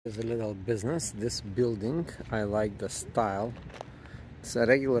Is a little business. This building, I like the style. It's a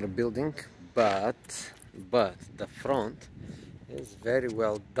regular building, but the front is very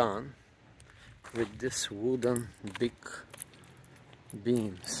well done with this wooden big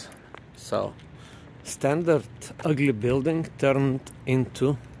beams. So standard ugly building turned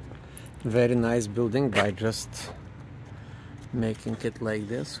into very nice building by just making it like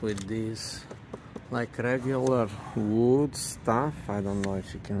this with these like regular wood stuff. I don't know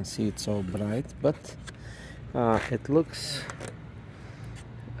if you can see it so bright, but it looks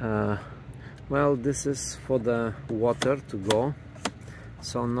well, this is for the water to go,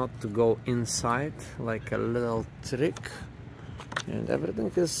 so not to go inside, like a little trick, and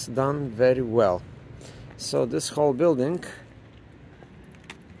everything is done very well. So this whole building,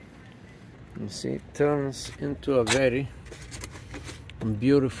 you see, turns into a very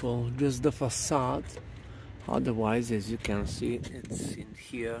beautiful, just the facade. Otherwise, as you can see, it's in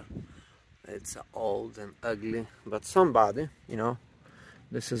here, it's old and ugly, but somebody, you know,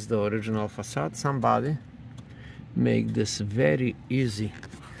 this is the original facade, somebody make this very easy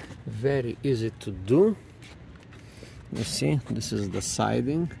to do. You see, this is the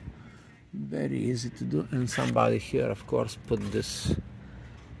siding, very easy to do, and somebody here, of course, put this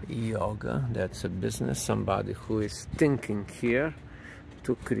yoga. That's a business, somebody who is thinking here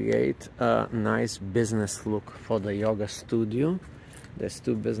to create a nice business look for the yoga studio. There's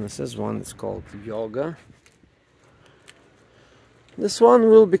two businesses, one is called Yoga. This one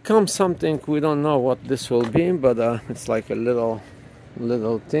will become something, we don't know what this will be, but it's like a little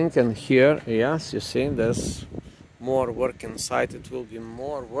thing. And here, yes, you see, there's more work inside. It will be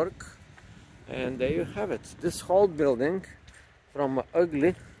more work, and there you have it. This whole building, from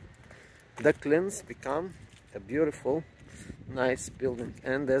ugly ducklings, become a beautiful, nice building.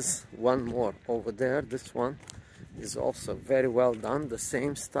 And there's one more over there. This one is also very well done, the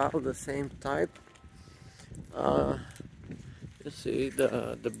same style, the same type. You see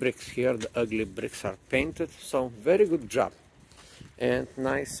the bricks here, the ugly bricks are painted, so very good job, and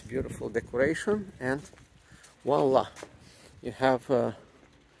nice beautiful decoration, and voila, you have a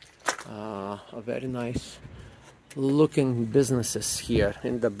very nice looking businesses here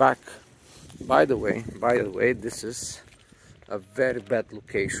in the back. By the way, this is a very bad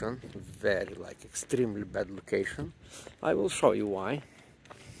location, very, like, extremely bad location. I will show you why.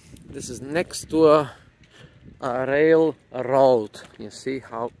 This is next to a railroad. You see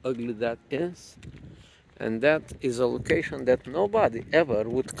how ugly that is? And that is a location that nobody ever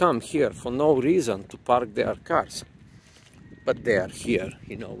would come here for no reason to park their cars, but they are here.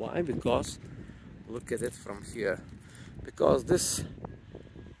 You know why? Because look at it from here, because this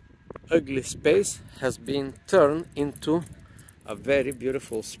ugly space has been turned into a very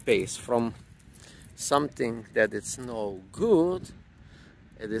beautiful space. From something that it's no good,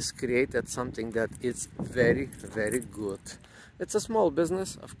 it is created something that is very, very good. It's a small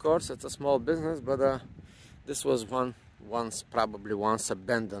business, of course, it's a small business, but this was probably once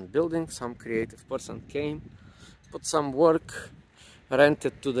abandoned building. Some creative person came, put some work,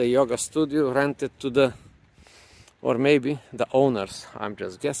 rented to the yoga studio, rented to the, or maybe the owners, I'm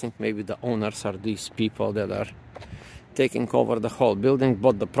just guessing, maybe the owners are these people that are taking over the whole building,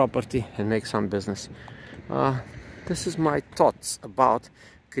 bought the property and make some business. This is my thoughts about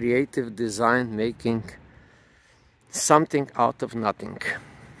creative design, making something out of nothing.